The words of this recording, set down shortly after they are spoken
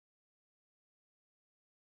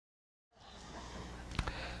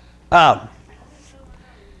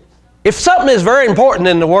If something is very important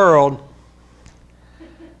in the world,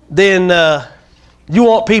 then you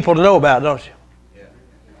want people to know about it, don't you? Yeah.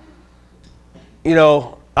 You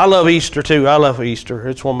know, I love Easter too. I love Easter.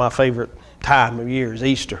 It's one of my favorite time of years,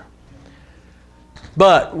 Easter.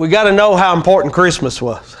 But we got to know how important Christmas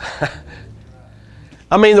was.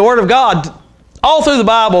 I mean, the Word of God, all through the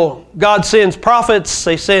Bible, God sends prophets.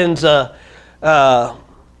 He sends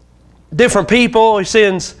different people. He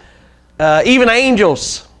sends even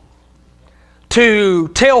angels to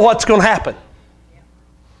tell what's going to happen.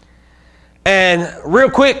 And real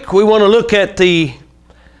quick, we want to look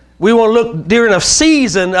during a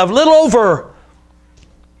season of a little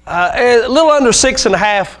under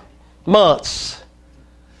 6.5 months.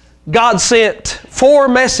 God sent 4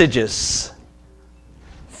 messages.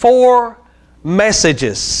 4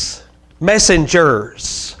 messages.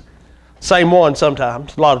 Messengers. Same one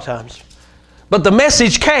sometimes, a lot of times. But the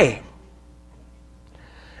message came.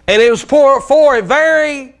 And it was for a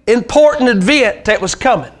very important event that was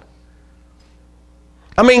coming.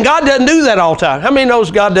 I mean, God doesn't do that all the time. How many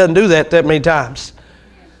knows God doesn't do that many times?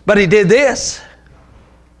 But He did this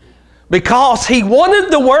because He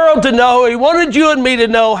wanted the world to know, He wanted you and me to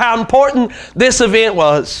know how important this event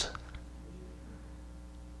was.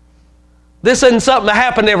 This isn't something that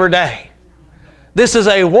happened every day. This is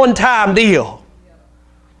a one-time deal.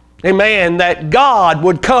 Amen. That God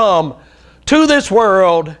would come to this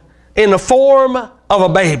world in the form of a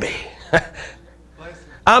baby.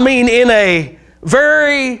 I mean, in a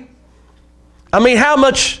very, how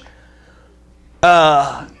much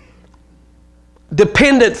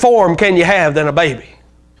dependent form can you have than a baby?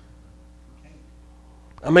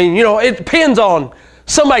 I mean, you know, it depends on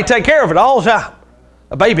somebody take care of it all the time.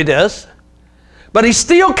 A baby does. But He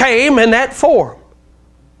still came in that form.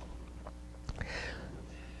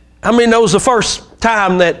 I mean, that was the first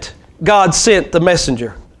time that God sent the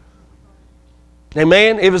messenger.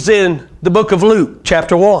 Amen. It was in the book of Luke,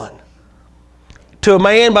 chapter 1. To a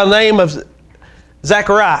man by the name of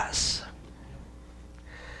Zacharias.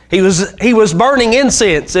 He was burning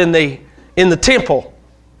incense in the temple.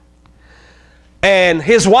 And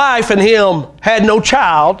his wife and him had no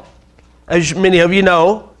child, as many of you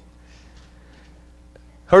know.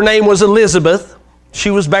 Her name was Elizabeth. She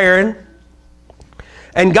was barren.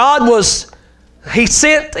 And He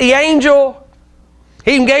sent the angel.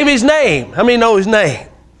 He even gave his name. How many know his name?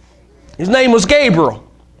 His name was Gabriel.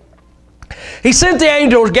 He sent the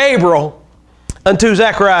angel Gabriel unto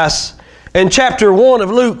Zacharias. In chapter 1 of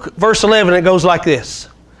Luke, verse 11, it goes like this.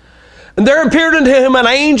 And there appeared unto him an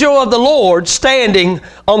angel of the Lord standing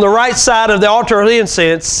on the right side of the altar of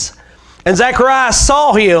incense. And Zacharias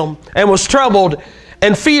saw him and was troubled,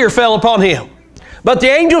 and fear fell upon him. But the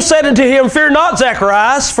angel said unto him, Fear not,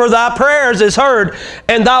 Zacharias, for thy prayers is heard,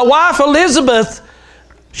 and thy wife Elizabeth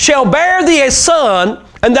shall bear thee a son,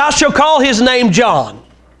 and thou shalt call his name John.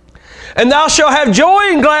 And thou shalt have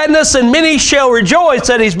joy and gladness, and many shall rejoice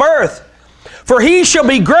at his birth. For he shall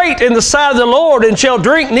be great in the sight of the Lord, and shall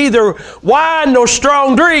drink neither wine nor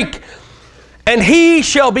strong drink. And he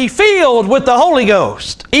shall be filled with the Holy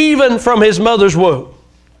Ghost, even from his mother's womb.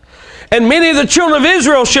 And many of the children of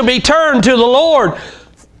Israel shall be turned to the Lord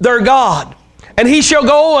their God. And he shall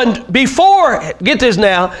go and before, get this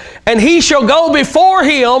now, and he shall go before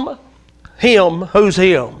him. Him, who's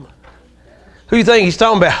him? Who do you think he's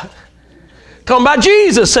talking about? Talking about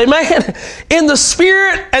Jesus, amen. In the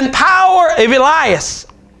spirit and power of Elias,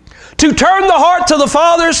 to turn the heart to the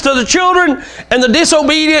fathers, to the children, and the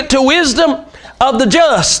disobedient to wisdom of the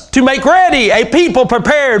just, to make ready a people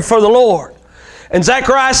prepared for the Lord. And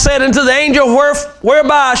Zacharias said unto the angel,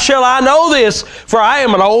 Whereby shall I know this? For I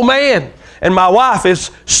am an old man, and my wife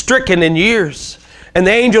is stricken in years. And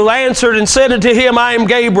the angel answered and said unto him, I am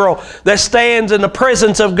Gabriel, that stands in the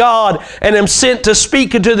presence of God, and am sent to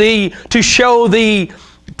speak unto thee, to show thee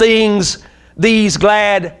these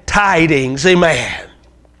glad tidings. Amen.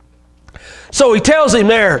 So he tells him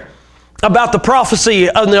there about the prophecy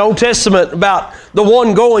of the Old Testament, about the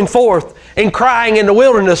one going forth and crying in the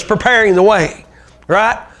wilderness, preparing the way.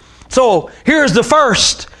 Right? So here's the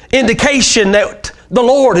first indication that the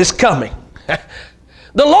Lord is coming.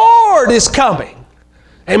 The Lord is coming.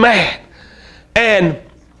 Amen. And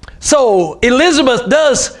so Elizabeth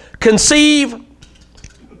does conceive.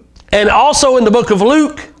 And also in the book of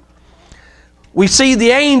Luke, we see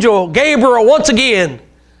the angel Gabriel once again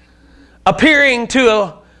appearing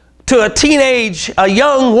to a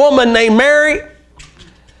young woman named Mary.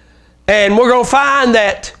 And we're going to find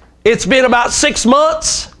that it's been about 6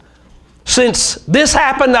 months since this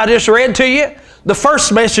happened. I just read to you. The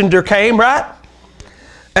first messenger came, right?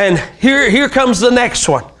 And here comes the next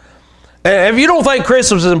one. And if you don't think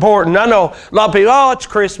Christmas is important, I know a lot of people, oh, it's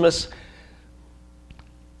Christmas.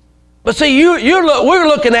 But see, we're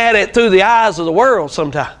looking at it through the eyes of the world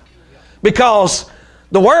sometimes. Because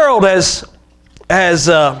the world has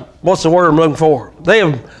what's the word I'm looking for? They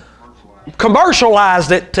have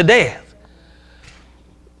commercialized it to death.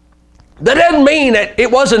 That doesn't mean that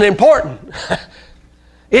it wasn't important.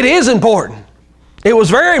 It is important. It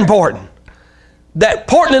was very important. That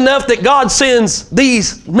important enough that God sends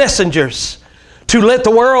these messengers to let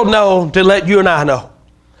the world know, to let you and I know.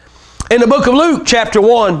 In the book of Luke, chapter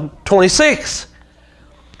 1, 26,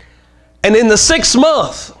 and in the 6th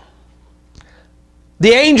month, the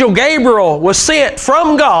angel Gabriel was sent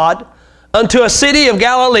from God unto a city of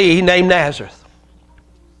Galilee named Nazareth,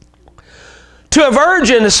 to a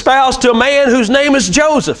virgin espoused to a man whose name is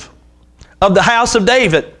Joseph, of the house of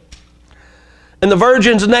David. And the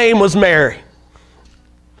virgin's name was Mary.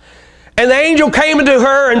 And the angel came unto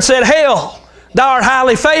her and said, Hail, thou art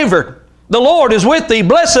highly favored. The Lord is with thee.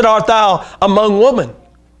 Blessed art thou among women.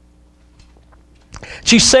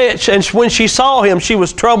 She said, and when she saw him, she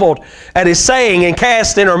was troubled at his saying, and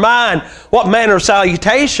cast in her mind what manner of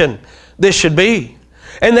salutation this should be.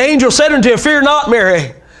 And the angel said unto her, Fear not,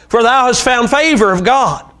 Mary, for thou hast found favor of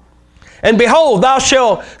God. And behold, thou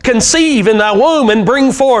shalt conceive in thy womb, and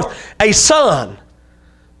bring forth a son,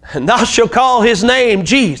 and thou shalt call his name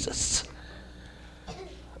Jesus.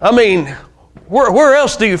 I mean, where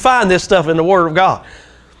else do you find this stuff in the Word of God?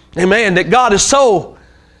 Amen. That God is so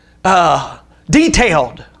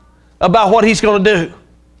detailed about what He's going to do.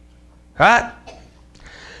 Right?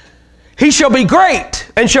 He shall be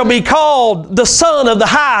great, and shall be called the Son of the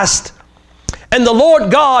Highest. And the Lord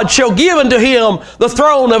God shall give unto him the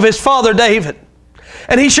throne of his father David.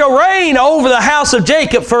 And he shall reign over the house of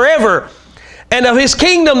Jacob forever. And of his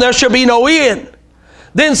kingdom there shall be no end.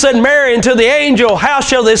 Then said Mary unto the angel, How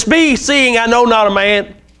shall this be, seeing I know not a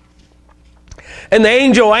man? And the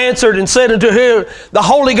angel answered and said unto her, The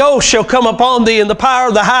Holy Ghost shall come upon thee, and the power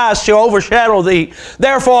of the highest shall overshadow thee.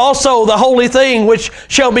 Therefore also the holy thing which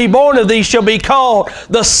shall be born of thee shall be called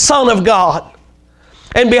the Son of God.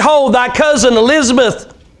 And behold, thy cousin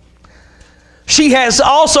Elizabeth, she has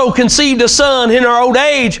also conceived a son in her old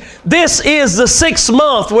age. This is the 6th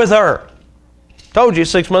month with her. Told you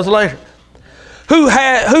 6 months later. Who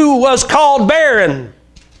was called barren.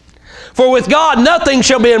 For with God nothing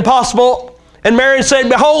shall be impossible. And Mary said,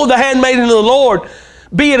 Behold, the handmaiden of the Lord,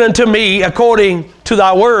 be it unto me according to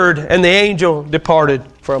thy word. And the angel departed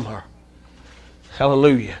from her.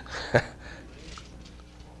 Hallelujah.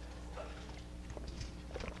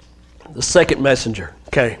 The second messenger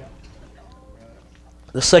came.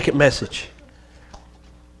 The second message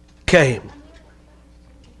came.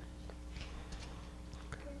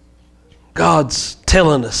 God's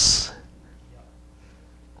telling us,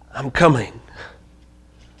 I'm coming.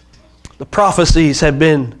 The prophecies have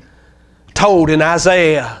been told in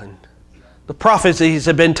Isaiah. And the prophecies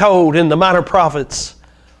have been told in the minor prophets.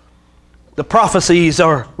 The prophecies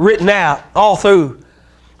are written out all through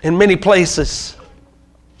in many places.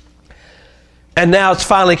 And now it's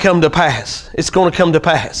finally come to pass. It's going to come to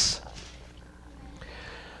pass.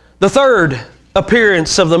 The third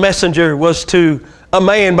appearance of the messenger was to a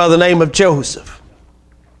man by the name of Joseph.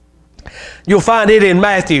 You'll find it in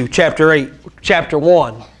Matthew chapter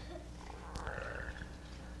 1.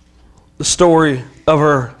 The story of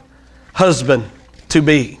her husband to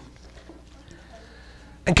be.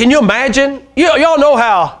 And can you imagine? Y'all know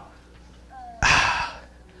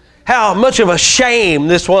how much of a shame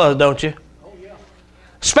this was, don't you?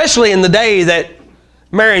 Especially in the day that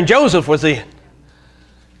Mary and Joseph was in.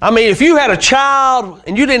 I mean, if you had a child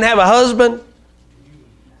and you didn't have a husband,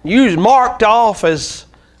 you was marked off as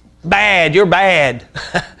bad. You're bad.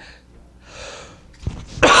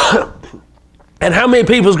 And how many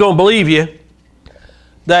people's going to believe you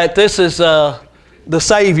that this is the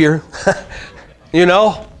Savior? You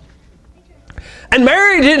know? And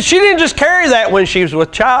Mary, she didn't just carry that when she was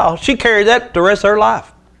with child. She carried that the rest of her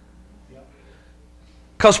life.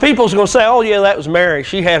 Because people's going to say, oh yeah, that was Mary.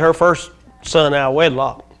 She had her first son out of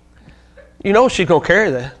wedlock. You know she's going to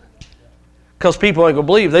carry that. Because people ain't going to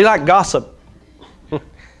believe. They like gossip.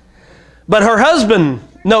 But her husband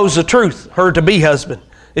knows the truth. Her to-be husband.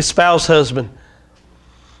 His spouse husband.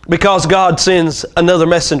 Because God sends another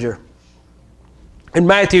messenger. In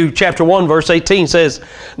Matthew chapter 1 verse 18 says,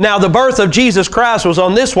 Now the birth of Jesus Christ was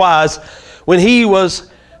on this wise, when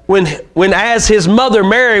as his mother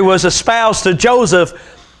Mary was espoused to Joseph,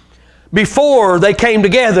 before they came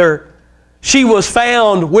together, she was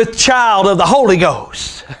found with child of the Holy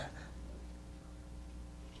Ghost.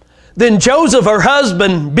 Then Joseph, her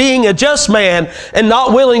husband, being a just man and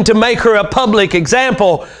not willing to make her a public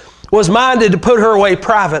example, was minded to put her away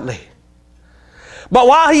privately. But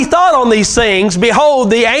while he thought on these things, behold,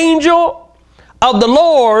 the angel of the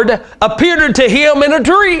Lord appeared unto him in a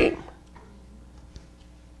dream.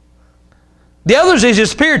 The others he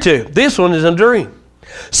just appeared to. This one is in a dream.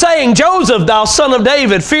 Saying, Joseph, thou son of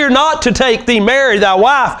David, fear not to take thee Mary thy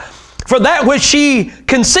wife, for that which she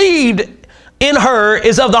conceived in her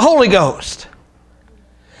is of the Holy Ghost.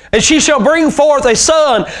 And she shall bring forth a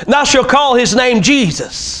son, and thou shalt call his name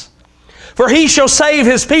Jesus. For he shall save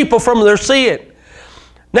his people from their sin.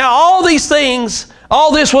 Now all these things,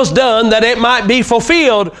 all this was done that it might be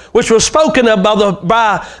fulfilled, which was spoken of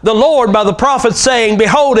by the Lord, by the prophet, saying,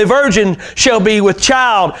 Behold, a virgin shall be with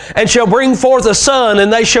child, and shall bring forth a son,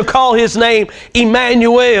 and they shall call his name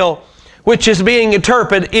Emmanuel, which is being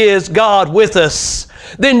interpreted is God with us.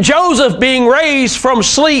 Then Joseph, being raised from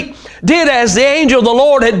sleep, did as the angel of the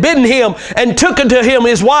Lord had bidden him, and took unto him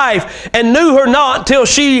his wife, and knew her not till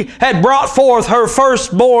she had brought forth her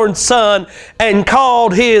firstborn son, and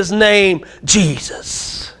called his name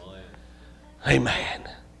Jesus. Amen.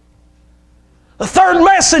 The third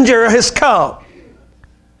messenger has come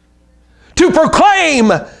to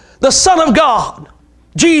proclaim the Son of God.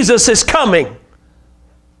 Jesus is coming.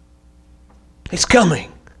 He's coming.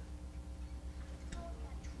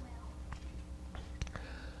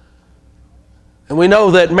 And we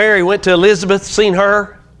know that Mary went to Elizabeth, seen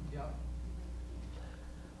her,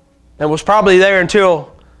 and was probably there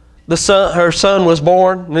until her son was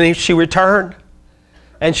born. And then she returned.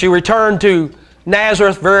 And she returned to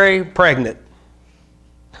Nazareth very pregnant.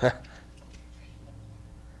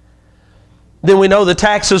 Then we know the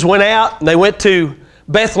taxes went out, and they went to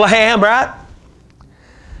Bethlehem, right?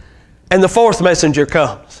 And the fourth messenger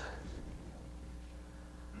comes.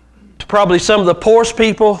 To probably some of the poorest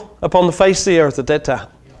people upon the face of the earth at that time.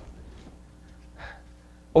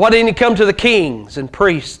 Why didn't he come to the kings and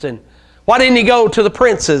priests? And why didn't he go to the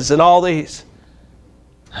princes and all these?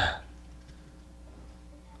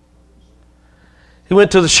 He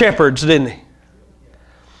went to the shepherds, didn't he?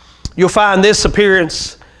 You'll find this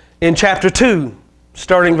appearance in chapter 2,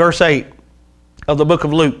 starting verse 8 of the book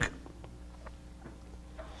of Luke.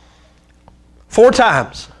 4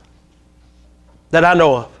 times that I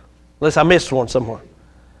know of, unless I missed one somewhere,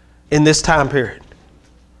 in this time period.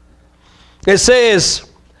 It says,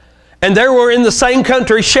 and there were in the same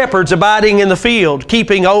country shepherds abiding in the field,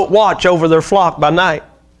 keeping watch over their flock by night.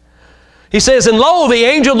 He says, and lo, the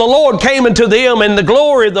angel of the Lord came unto them, and the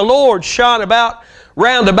glory of the Lord shone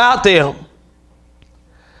round about them.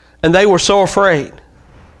 And they were so afraid.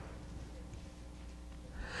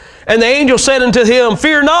 And the angel said unto him,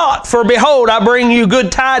 Fear not, for behold, I bring you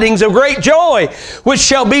good tidings of great joy, which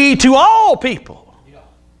shall be to all people.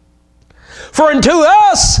 For unto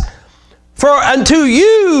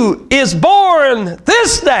you is born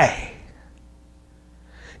this day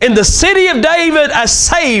in the city of David a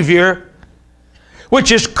Savior,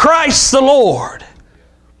 which is Christ the Lord.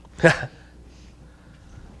 You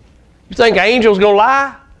think an angel's going to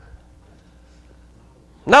lie?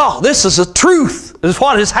 No, this is the truth. This is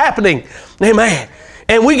what is happening. Amen.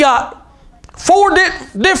 And we got 4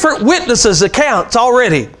 different witnesses' accounts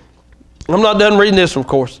already. I'm not done reading this one, of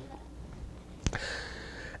course.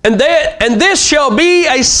 And this shall be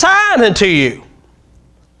a sign unto you.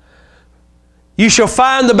 You shall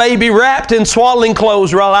find the baby wrapped in swaddling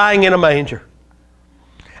clothes, lying in a manger.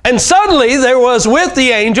 And suddenly there was with the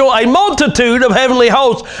angel a multitude of heavenly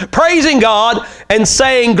hosts, praising God and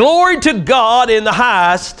saying, Glory to God in the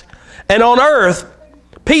highest, and on earth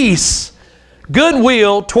peace,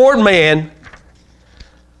 goodwill toward man.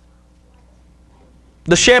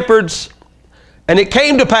 The shepherds, and it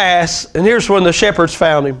came to pass, and here's when the shepherds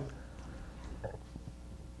found him.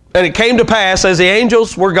 And it came to pass, as the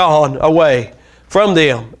angels were gone away from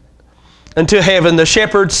them unto heaven, the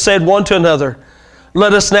shepherds said one to another,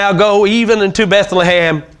 Let us now go even into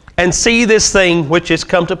Bethlehem, and see this thing which is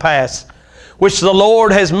come to pass, which the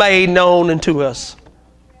Lord has made known unto us.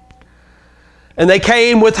 And they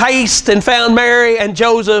came with haste, and found Mary and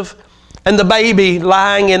Joseph, and the baby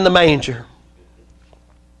lying in the manger.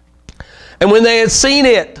 And when they had seen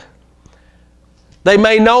it, they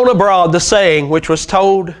made known abroad the saying which was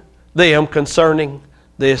told them concerning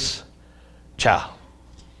this child.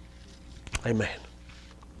 Amen.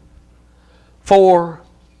 4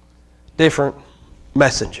 different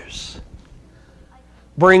messengers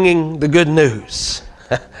bringing the good news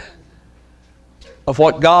of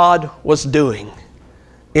what God was doing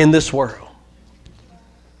in this world.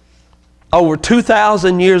 Over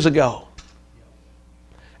 2,000 years ago.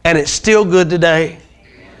 And it's still good today.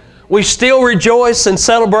 We still rejoice and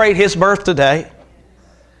celebrate His birth today.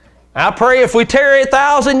 I pray if we tarry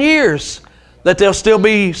 1,000 years, that they'll still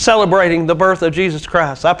be celebrating the birth of Jesus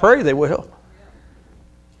Christ. I pray they will.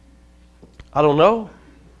 I don't know.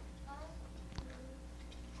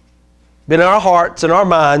 But in our hearts and our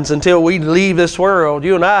minds, until we leave this world,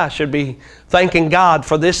 you and I should be thanking God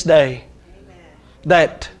for this day. Amen.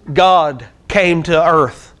 That God came to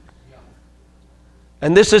earth.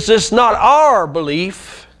 And this is just not our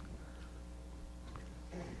belief.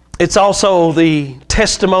 It's also the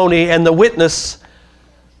testimony and the witness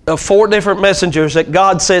of 4 different messengers that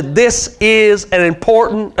God said, this is an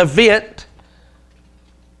important event.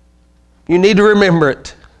 You need to remember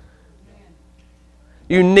it.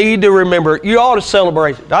 You need to remember it. You ought to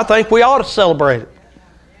celebrate it. I think we ought to celebrate it.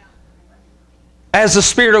 As the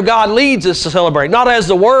Spirit of God leads us to celebrate. Not as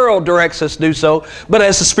the world directs us to do so, but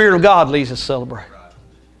as the Spirit of God leads us to celebrate.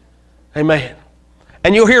 Amen.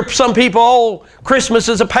 And you'll hear some people, oh, Christmas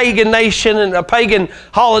is a pagan nation and a pagan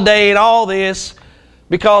holiday and all this.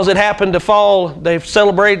 Because it happened to fall, they've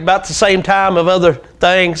celebrated about the same time of other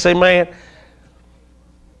things. Amen.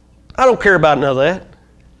 I don't care about none of that.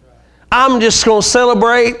 I'm just going to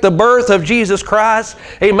celebrate the birth of Jesus Christ.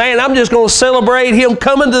 Amen. I'm just going to celebrate Him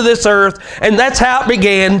coming to this earth. And that's how it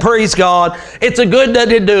began. Praise God. It's a good day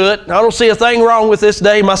to do it. I don't see a thing wrong with this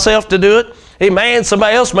day myself to do it. Amen.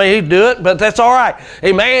 Somebody else may do it, but that's all right.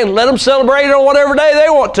 Amen. Let them celebrate it on whatever day they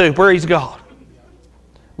want to. Praise God.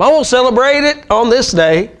 I won't celebrate it on this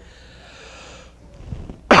day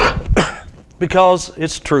because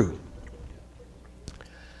it's true.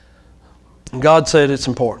 God said it's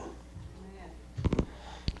important.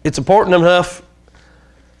 It's important enough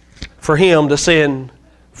for Him to send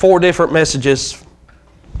 4 different messages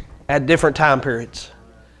at different time periods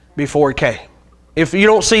before He came. If you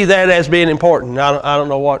don't see that as being important, I don't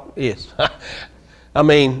know what is. I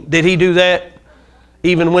mean, did He do that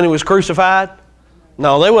even when He was crucified?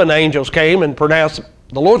 No, there wasn't angels came and pronounced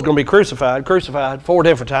the Lord's going to be crucified 4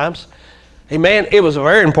 different times. Amen. It was a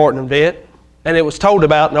very important event, and it was told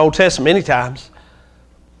about in the Old Testament many times.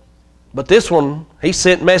 But this one, He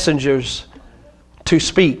sent messengers to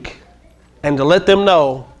speak and to let them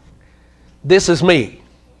know, this is me.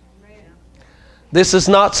 This is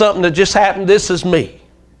not something that just happened. This is me.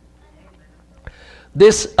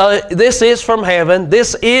 This is from heaven.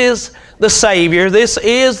 This is the Savior. This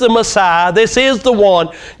is the Messiah. This is the one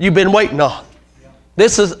you've been waiting on.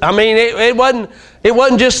 This is, I mean, it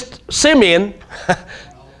wasn't just Simeon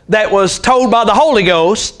that was told by the Holy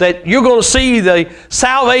Ghost that you're going to see the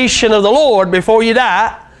salvation of the Lord before you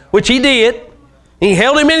die, which he did. He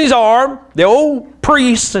held him in his arm, the old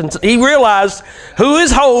priest, and he realized who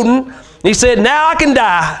is holding. He said, now I can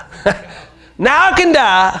die. Now I can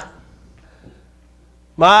die.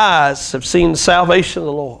 My eyes have seen the salvation of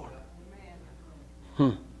the Lord.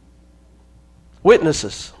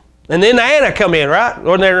 Witnesses. And then Anna come in, right?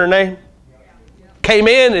 Wasn't that her name? Came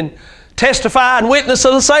in and testified and witnessed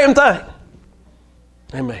of the same thing.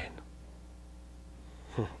 Amen.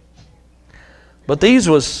 But these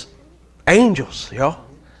was angels, y'all.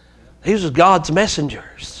 These was God's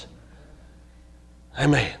messengers.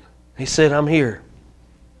 Amen. He said, I'm here.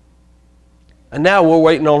 And now we're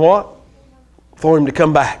waiting on what? For Him to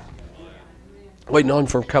come back. Waiting on Him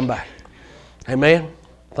for Him to come back. Amen.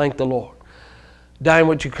 Thank the Lord. Diane,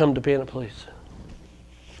 would you come to piano, please?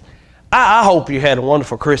 I hope you had a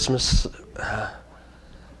wonderful Christmas.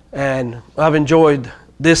 And I've enjoyed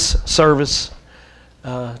this service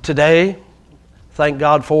today. Thank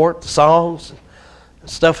God for it. The songs,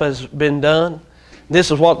 stuff has been done. This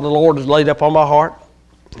is what the Lord has laid up on my heart.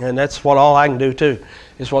 And that's what all I can do too,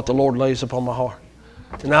 is what the Lord lays upon my heart.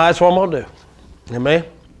 And now that's what I'm going to do. Amen?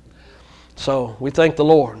 So we thank the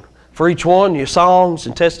Lord for each one, your songs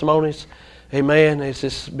and testimonies. Amen. It's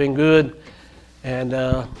just been good. And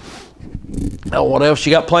I don't know what else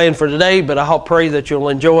you got planned for today, but I pray that you'll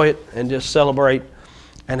enjoy it and just celebrate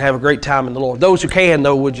and have a great time in the Lord. Those who can,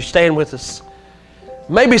 though, would you stand with us?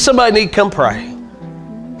 Maybe somebody need to come pray.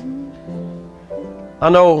 I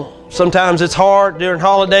know sometimes it's hard during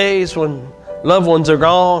holidays when loved ones are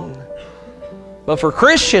gone. But for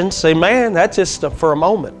Christians, say, man, that's just for a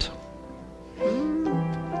moment.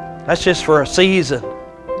 That's just for a season.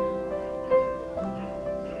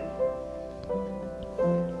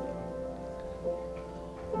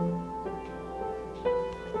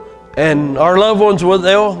 And our loved ones,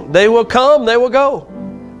 they will come, they will go.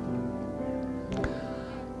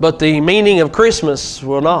 But the meaning of Christmas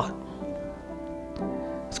will not.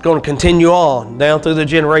 It's going to continue on down through the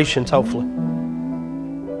generations, hopefully,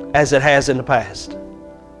 as it has in the past.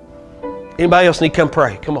 Anybody else need to come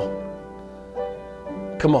pray? Come on.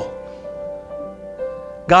 Come on.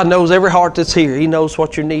 God knows every heart that's here. He knows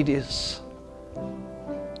what your need is.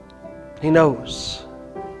 He knows.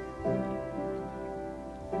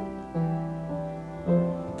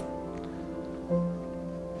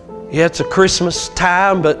 Yeah, it's a Christmas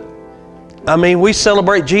time, but I mean, we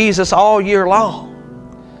celebrate Jesus all year long.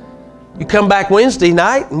 You come back Wednesday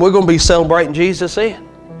night, and we're going to be celebrating Jesus then.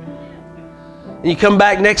 And you come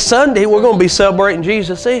back next Sunday, we're going to be celebrating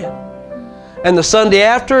Jesus then. And the Sunday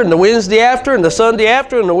after, and the Wednesday after, and the Sunday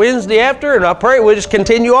after, and the Wednesday after, and I pray we'll just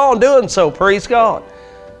continue on doing so. Praise God.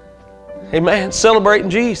 Amen. Celebrating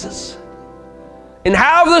Jesus. And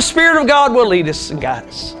however the Spirit of God will lead us and guide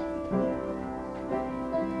us.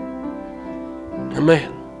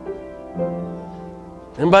 Amen.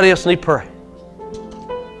 Anybody else need to pray?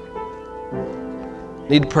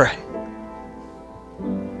 Need to pray.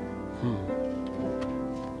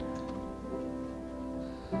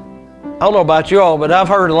 I don't know about you all, but I've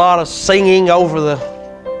heard a lot of singing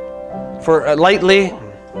lately.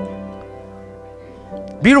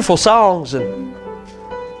 Beautiful songs,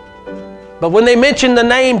 but when they mention the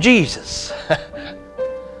name Jesus,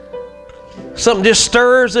 something just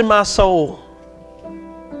stirs in my soul.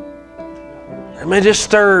 I mean, it just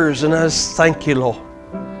stirs, and I just thank you, Lord.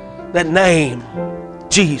 That name,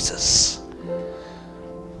 Jesus.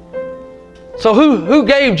 So who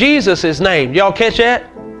gave Jesus his name? Did y'all catch that?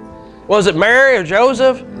 Was it Mary or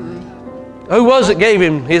Joseph? Who was it gave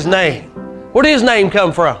him his name? Where did his name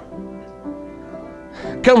come from?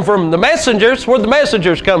 Come from the messengers. Where did the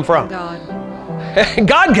messengers come from? God.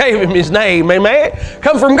 God gave him his name, amen.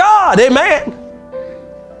 Come from God, amen.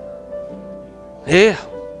 Yeah.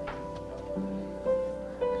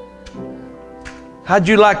 How'd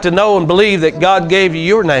you like to know and believe that God gave you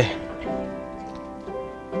your name?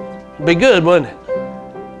 It'd be good, wouldn't it?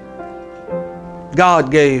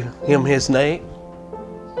 God gave him his name.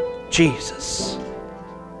 Jesus.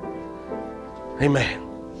 Amen.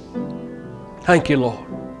 Thank you, Lord.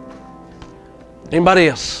 Anybody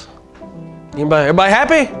else? Everybody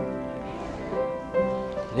happy?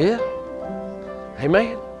 Yeah.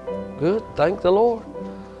 Amen. Good. Thank the Lord.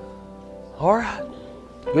 All right.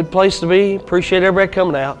 Good place to be. Appreciate everybody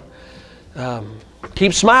coming out.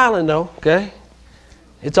 Keep smiling though, okay?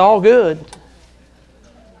 It's all good.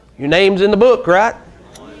 Your name's in the book, right?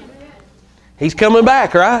 He's coming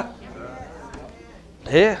back, right?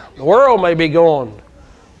 Yeah. The world may be going.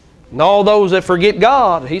 And all those that forget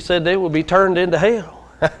God, he said they will be turned into hell.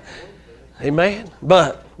 Amen.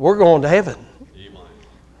 But we're going to heaven.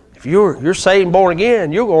 If you're saved and born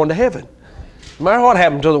again, you're going to heaven. No matter what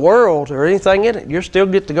happened to the world or anything in it, you still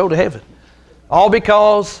get to go to heaven. All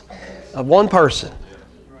because of one person.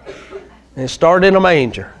 And it started in a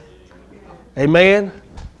manger. Amen.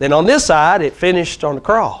 Then on this side, it finished on the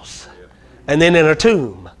cross. And then in a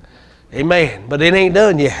tomb. Amen. But it ain't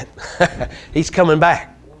done yet. He's coming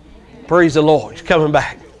back. Praise the Lord. He's coming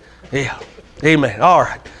back. Yeah. Amen. All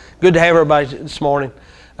right. Good to have everybody this morning.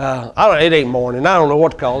 It ain't morning. I don't know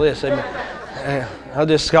what to call this. Amen. I'll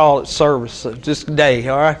just call it service, just day,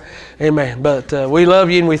 all right? Amen. But we love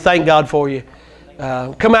you and we thank God for you.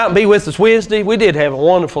 Come out and be with us Wednesday. We did have a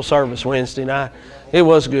wonderful service Wednesday night. It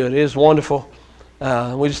was good. It was wonderful.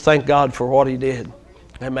 We just thank God for what he did.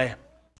 Amen.